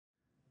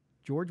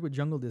George with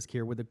Jungle Disk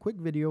here with a quick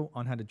video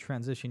on how to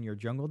transition your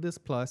Jungle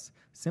Disk Plus,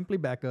 Simply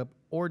Backup,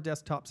 or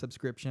desktop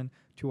subscription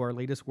to our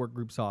latest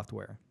Workgroup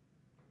software.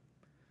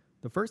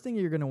 The first thing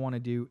you're going to want to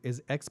do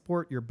is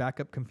export your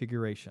backup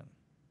configuration.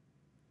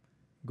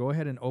 Go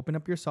ahead and open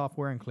up your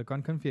software and click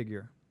on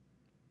Configure.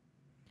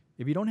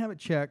 If you don't have it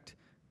checked,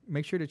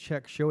 make sure to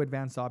check Show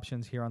Advanced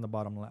Options here on the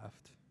bottom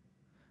left.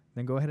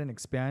 Then go ahead and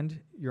expand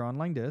your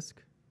online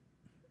disk.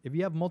 If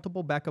you have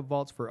multiple backup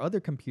vaults for other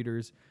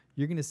computers,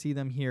 you're going to see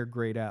them here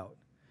grayed out.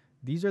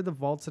 These are the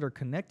vaults that are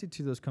connected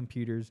to those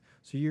computers,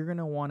 so you're going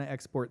to want to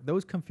export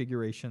those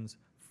configurations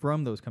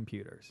from those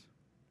computers.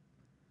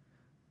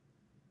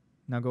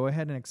 Now go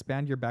ahead and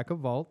expand your backup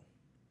vault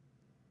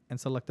and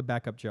select the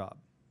backup job.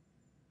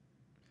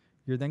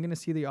 You're then going to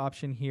see the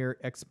option here,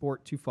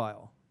 Export to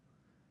File.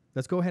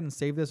 Let's go ahead and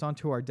save this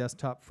onto our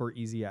desktop for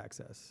easy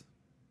access.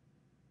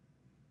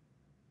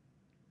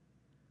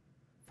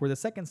 For the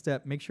second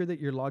step, make sure that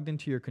you're logged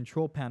into your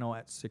control panel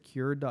at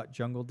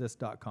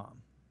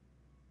secure.jungledist.com.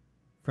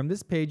 From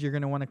this page, you're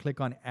going to want to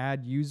click on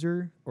Add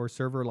User or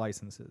Server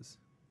Licenses.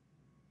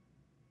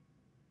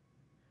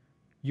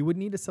 You would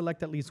need to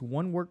select at least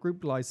one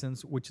Workgroup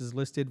license, which is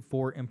listed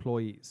for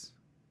employees.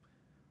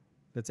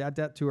 Let's add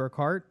that to our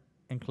cart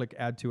and click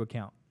Add to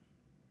Account.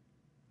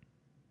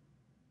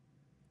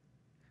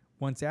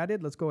 Once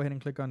added, let's go ahead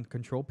and click on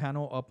Control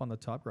Panel up on the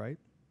top right.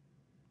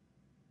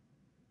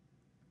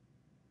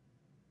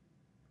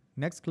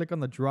 Next, click on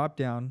the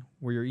drop-down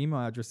where your email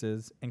address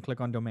is and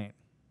click on Domain.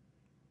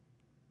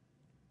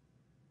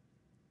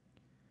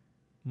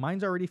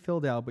 Mine's already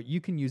filled out, but you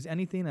can use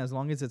anything as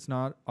long as it's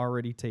not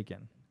already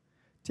taken.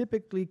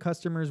 Typically,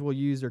 customers will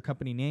use their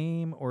company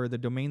name or the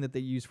domain that they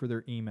use for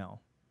their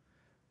email.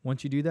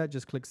 Once you do that,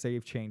 just click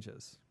Save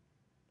Changes.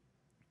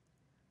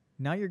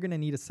 Now you're going to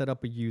need to set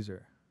up a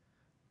user.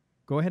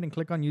 Go ahead and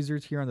click on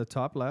Users here on the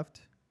top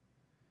left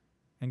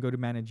and go to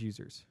Manage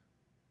Users.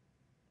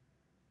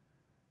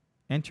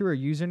 Enter a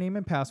username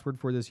and password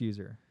for this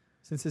user.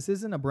 Since this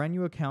isn't a brand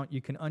new account,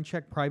 you can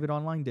uncheck Private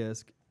Online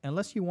Disk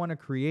unless you want to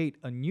create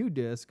a new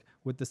disk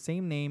with the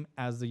same name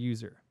as the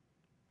user.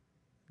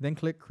 Then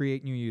click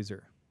Create New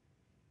User.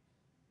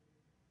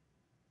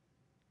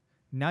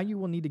 Now you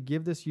will need to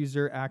give this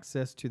user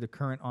access to the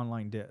current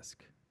online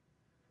disk.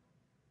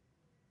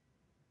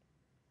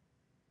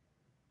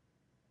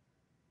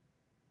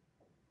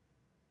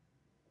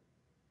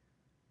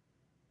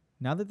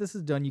 Now that this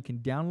is done, you can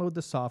download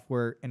the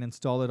software and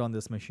install it on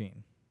this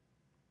machine.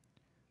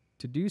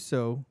 To do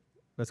so,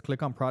 let's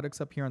click on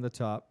Products up here on the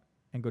top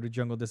and go to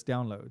Jungle Disk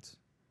Downloads.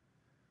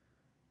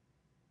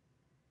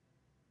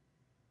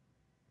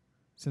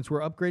 Since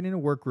we're upgrading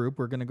a Workgroup,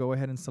 we're going to go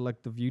ahead and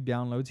select the View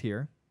Downloads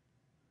here,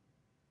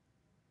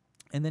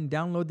 and then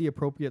download the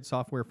appropriate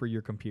software for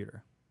your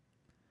computer.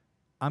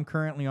 I'm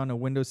currently on a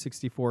Windows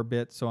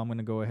 64-bit, so I'm going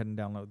to go ahead and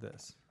download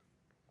this.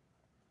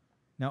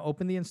 Now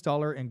open the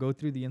installer and go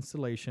through the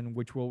installation,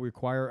 which will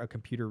require a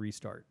computer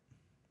restart.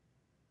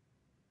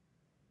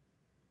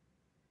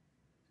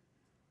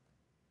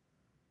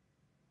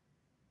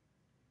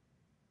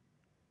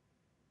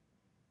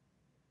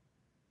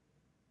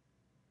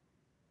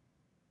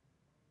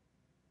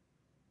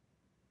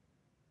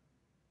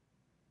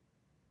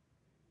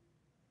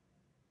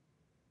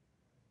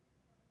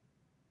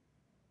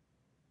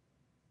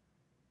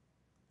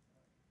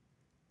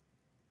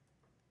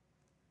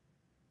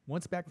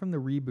 Once back from the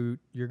reboot,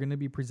 you're going to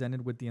be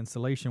presented with the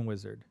installation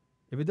wizard.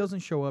 If it doesn't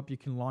show up, you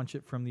can launch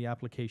it from the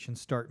application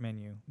Start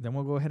menu. Then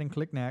we'll go ahead and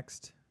click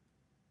Next.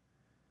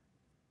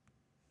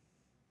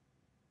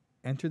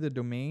 Enter the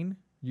domain,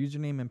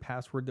 username, and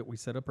password that we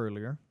set up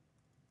earlier.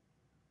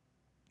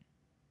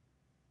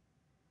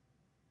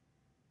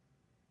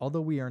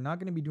 Although we are not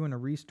going to be doing a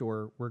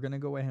restore, we're going to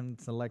go ahead and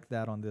select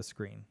that on this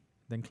screen.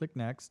 Then click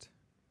Next.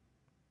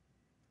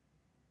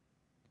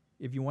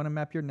 If you want to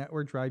map your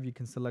network drive, you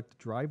can select the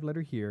drive letter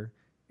here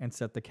and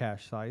set the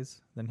cache size,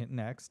 then hit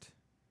Next.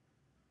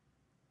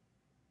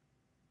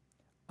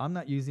 I'm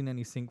not using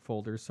any sync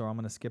folders, so I'm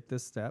going to skip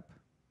this step.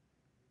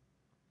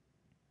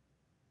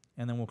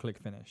 And then we'll click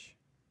Finish.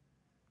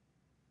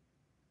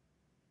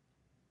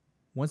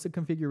 Once the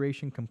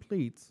configuration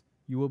completes,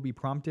 you will be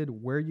prompted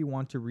where you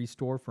want to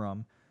restore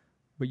from,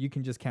 but you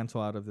can just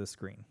cancel out of this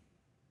screen.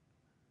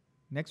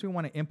 Next, we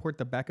want to import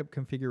the backup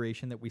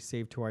configuration that we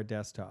saved to our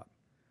desktop.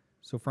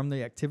 So from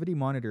the activity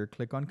monitor,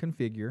 click on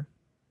Configure,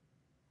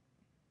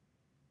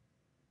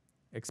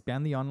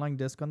 expand the online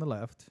disk on the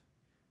left.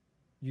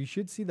 You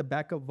should see the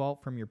backup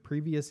vault from your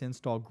previous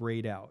install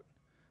grayed out.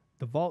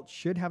 The vault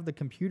should have the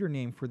computer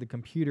name for the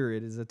computer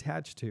it is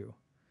attached to.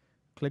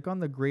 Click on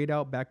the grayed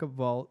out backup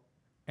vault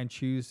and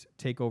choose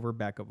Take Over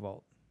Backup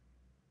Vault.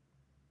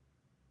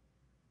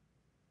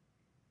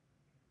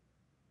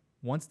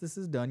 Once this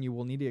is done, you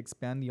will need to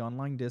expand the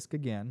online disk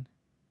again,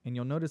 and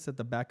you'll notice that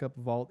the backup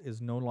vault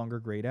is no longer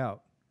grayed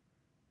out.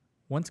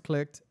 Once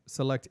clicked,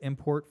 select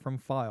Import from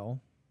File,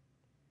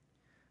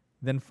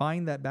 then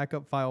find that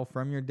backup file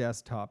from your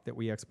desktop that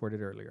we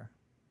exported earlier.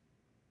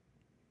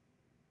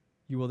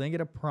 You will then get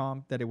a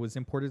prompt that it was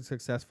imported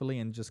successfully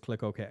and just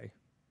click OK.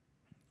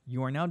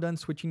 You are now done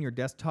switching your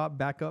desktop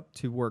back up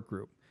to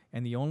Workgroup,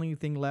 and the only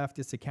thing left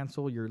is to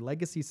cancel your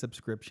legacy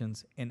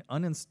subscriptions and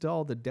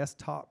uninstall the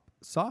desktop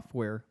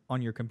software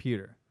on your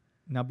computer.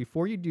 Now,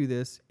 before you do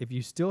this, if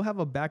you still have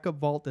a backup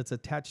vault that's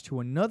attached to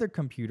another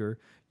computer,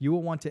 you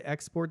will want to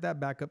export that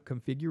backup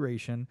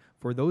configuration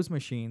for those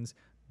machines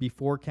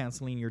before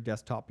canceling your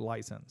desktop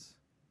license.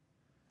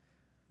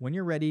 When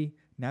you're ready,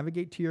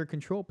 navigate to your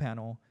control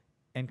panel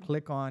and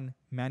click on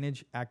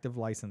Manage Active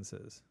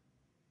Licenses.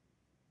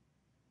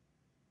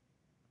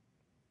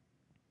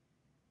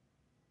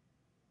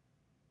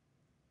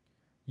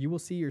 You will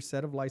see your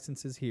set of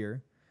licenses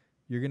here.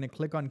 You're going to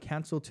click on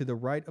Cancel to the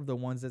right of the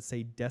ones that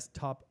say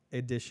Desktop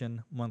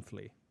Edition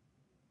Monthly.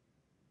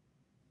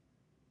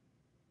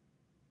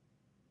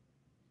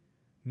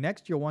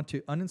 Next, you'll want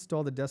to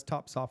uninstall the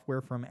desktop software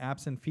from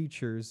Apps and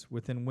Features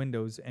within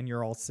Windows, and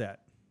you're all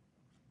set.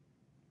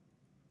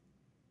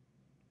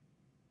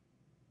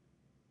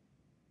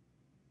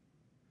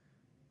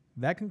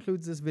 That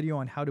concludes this video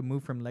on how to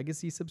move from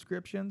legacy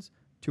subscriptions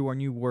to our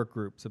new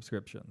Workgroup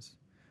subscriptions.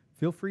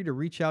 Feel free to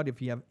reach out if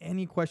you have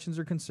any questions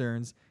or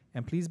concerns,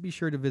 and please be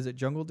sure to visit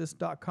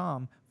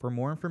jungledisc.com for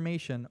more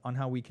information on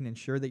how we can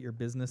ensure that your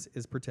business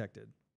is protected.